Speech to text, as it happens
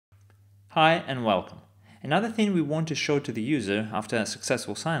Hi and welcome. Another thing we want to show to the user after a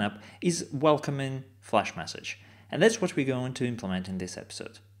successful signup is welcoming Flash message. And that's what we're going to implement in this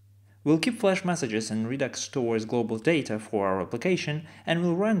episode. We'll keep Flash messages and Redux stores global data for our application and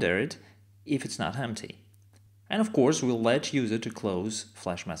we'll render it if it's not empty. And of course, we'll let user to close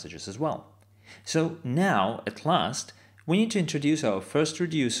Flash messages as well. So now, at last, we need to introduce our first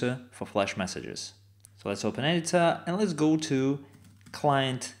reducer for Flash messages. So let's open editor and let's go to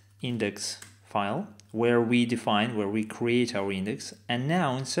client index file where we create our index. And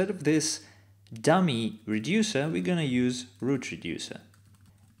now instead of this dummy reducer, we're going to use root reducer.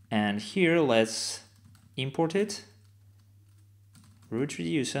 And here let's import it, root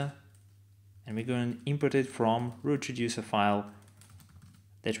reducer, and we're going to import it from root reducer file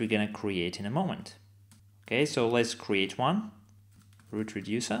that we're going to create in a moment. Okay, so let's create one, root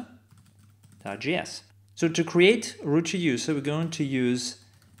reducer.js. So to create root reducer, we're going to use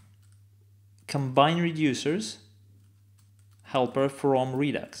combine reducers helper from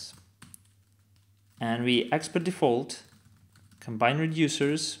Redux. And we export default combine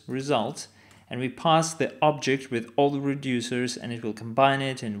reducers result, and we pass the object with all the reducers and it will combine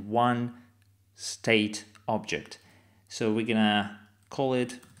it in one state object. So we're gonna call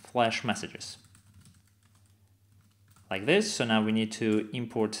it Flash messages. Like this. So now we need to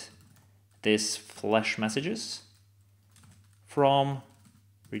import this Flash messages from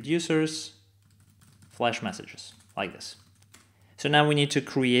reducers Flash messages, like this. So now we need to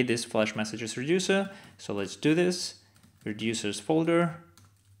create this Flash messages reducer. So let's do this. Reducers folder,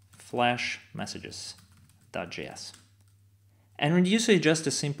 Flash messages.js. And reducer is just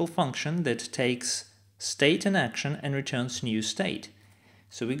a simple function that takes state and action and returns new state.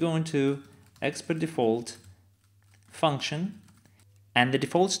 So we're going to export default function, and the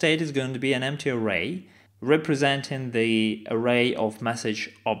default state is going to be an empty array representing the array of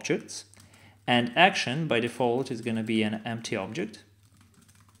message objects. And action by default is going to be an empty object.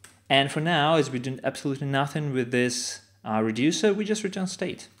 And for now, as we do absolutely nothing with this reducer, we just return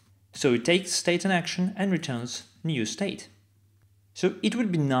state. So it takes state and action and returns new state. So it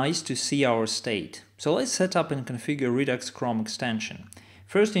would be nice to see our state. So let's set up and configure Redux Chrome extension.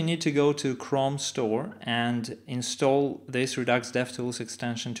 First, you need to go to Chrome store and install this Redux DevTools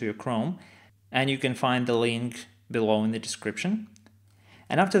extension to your Chrome. And you can find the link below in the description.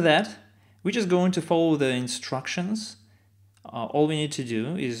 And after that, we're just going to follow the instructions. All we need to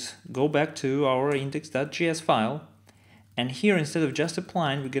do is go back to our index.js file. And here, instead of just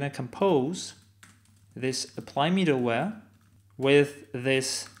applying, we're going to compose this apply middleware with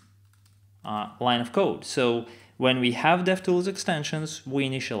this line of code. So when we have DevTools extensions, we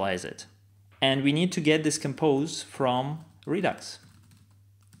initialize it. And we need to get this compose from Redux.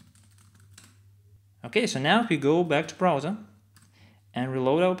 Okay, so now if we go back to browser and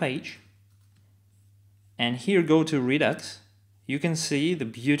reload our page, and here go to Redux, you can see the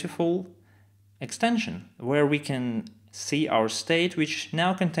beautiful extension where we can see our state, which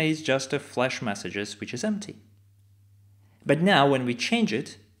now contains just a Flash messages, which is empty. But now when we change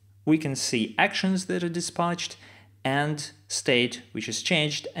it, we can see actions that are dispatched and state, which is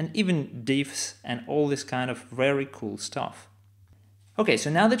changed, and even diffs and all this kind of very cool stuff. Okay,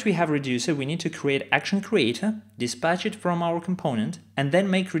 so now that we have reducer, we need to create action creator, dispatch it from our component, and then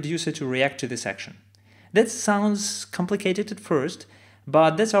make reducer to react to this action. That sounds complicated at first,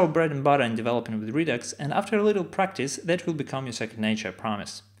 but that's our bread and butter in developing with Redux, and after a little practice, that will become your second nature, I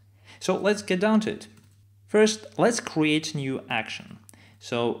promise. So let's get down to it. First, let's create new action.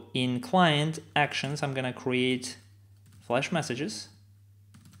 So in client actions, I'm gonna create Flash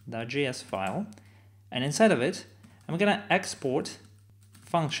messages.js file, and inside of it, I'm gonna export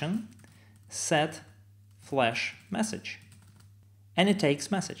function set Flash message, and it takes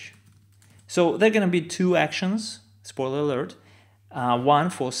message. So there are going to be two actions, spoiler alert, one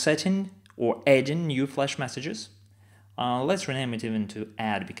for setting or adding new Flash messages. Let's rename it even to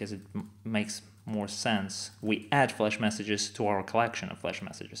add because it makes more sense. We add Flash messages to our collection of Flash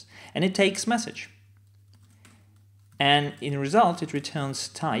messages, and it takes message. And in result, it returns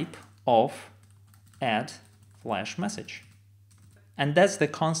type of add Flash message. And that's the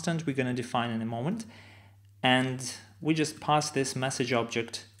constant we're going to define in a moment. And we just pass this message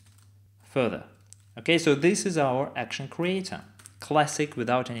object further. Okay, so this is our action creator, classic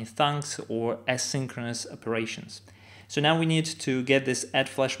without any thunks or asynchronous operations. So now we need to get this add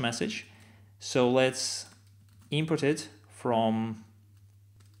Flash message. So let's import it from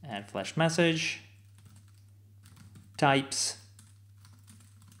add Flash message types.js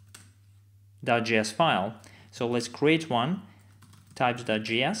file. So let's create one,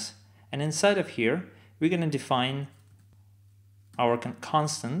 types.js, and inside of here we're going to define our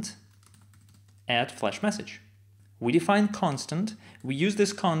constant add flash message. We define constant. We use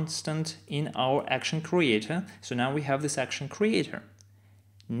this constant in our action creator. So now we have this action creator.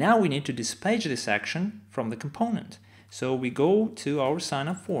 Now we need to dispatch this action from the component. So we go to our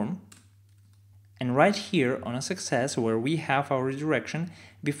sign-up form, and right here on a success where we have our redirection,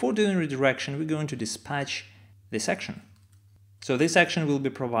 before doing redirection, we're going to dispatch this action. So this action will be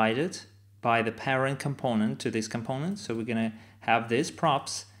provided by the parent component to this component. So we're going to have this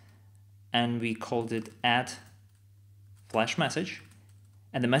props, and we called it add flash message.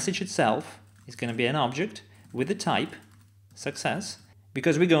 And the message itself is going to be an object with the type success,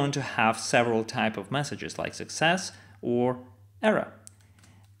 because we're going to have several types of messages like success or error,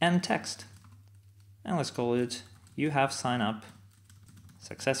 and text. And let's call it, you have signed up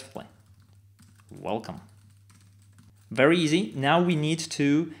successfully. Welcome. Very easy. Now we need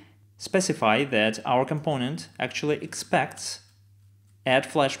to specify that our component actually expects add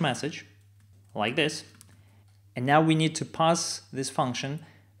flash message like this. And now we need to pass this function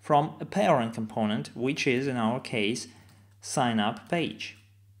from a parent component, which is in our case sign up page.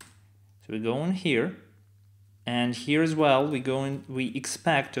 So we go in here, and here as well we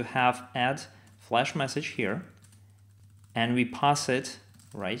expect to have add flash message here, and we pass it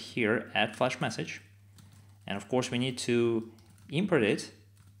right here, add flash message. And of course we need to import it,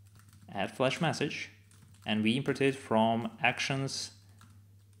 add flash message, and we import it from actions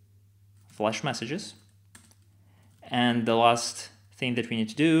flash messages. And the last thing that we need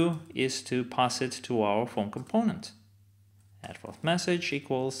to do is to pass it to our phone component. Add flash message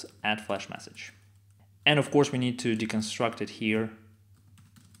equals add flash message. And of course we need to deconstruct it here.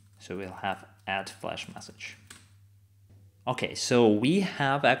 So we'll have add flash message. Okay, so we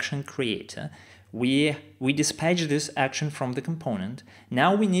have action creator. We dispatch this action from the component.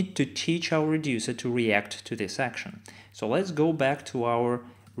 Now we need to teach our reducer to react to this action. So let's go back to our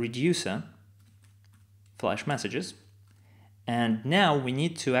reducer flash messages. And now we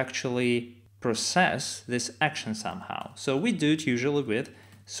need to actually process this action somehow. So we do it usually with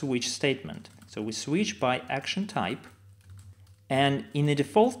switch statement. So we switch by action type, and in the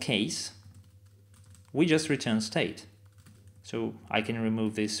default case, we just return state. So I can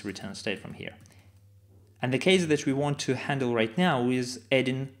remove this return state from here. And the case that we want to handle right now is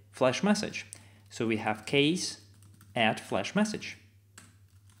adding flash message. So we have case add flash message.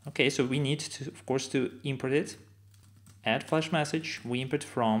 Okay, so we need to, of course, to import it. Add flash message, we import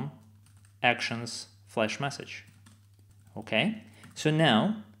from actions flash message. Okay, so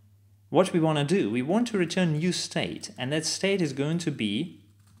now what we want to do, we want to return new state, and that state is going to be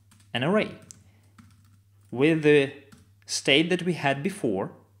an array with the state that we had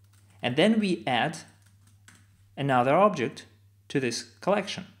before, and then we add another object to this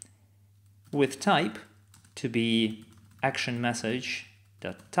collection with type to be action message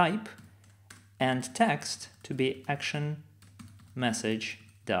dot type and text to be action message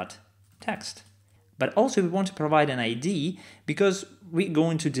dot text. But also we want to provide an ID because we're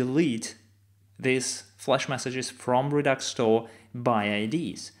going to delete these flash messages from Redux store by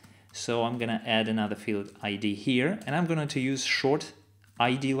IDs. So I'm going to add another field ID here, and I'm going to use short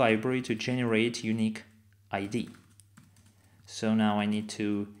ID library to generate unique ID. So now I need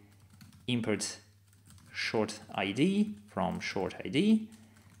to import short ID from short ID,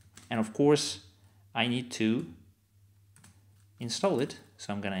 and of course I need to install it.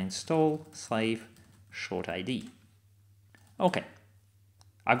 So I'm going to install slave short ID. Okay,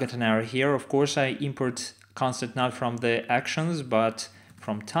 I've got an error here. Of course I import constant not from the actions but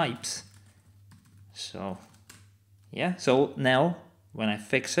from types. So yeah, so now when I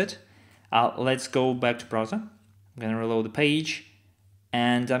fix it, let's go back to browser. I'm going to reload the page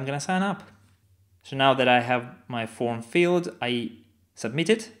and I'm going to sign up. So now that I have my form filled, I submit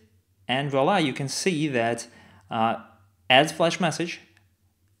it, and voila, you can see that adds flash message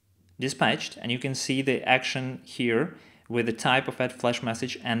dispatched, and you can see the action here with the type of add flash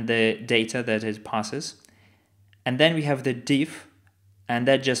message and the data that it passes. And then we have the diff, and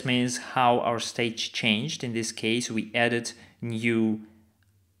that just means how our state changed. In this case, we added new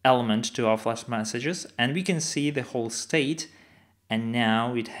element to our flash messages, and we can see the whole state. And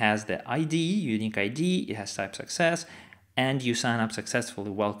now it has the ID, unique ID, it has type success, and you sign up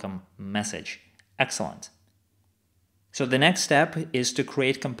successfully, welcome message. Excellent. So the next step is to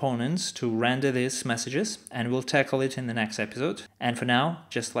create components to render these messages, and we'll tackle it in the next episode. And for now,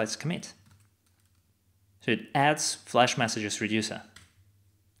 just let's commit. So it adds flash messages reducer.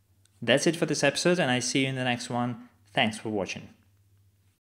 That's it for this episode, and I see you in the next one. Thanks for watching.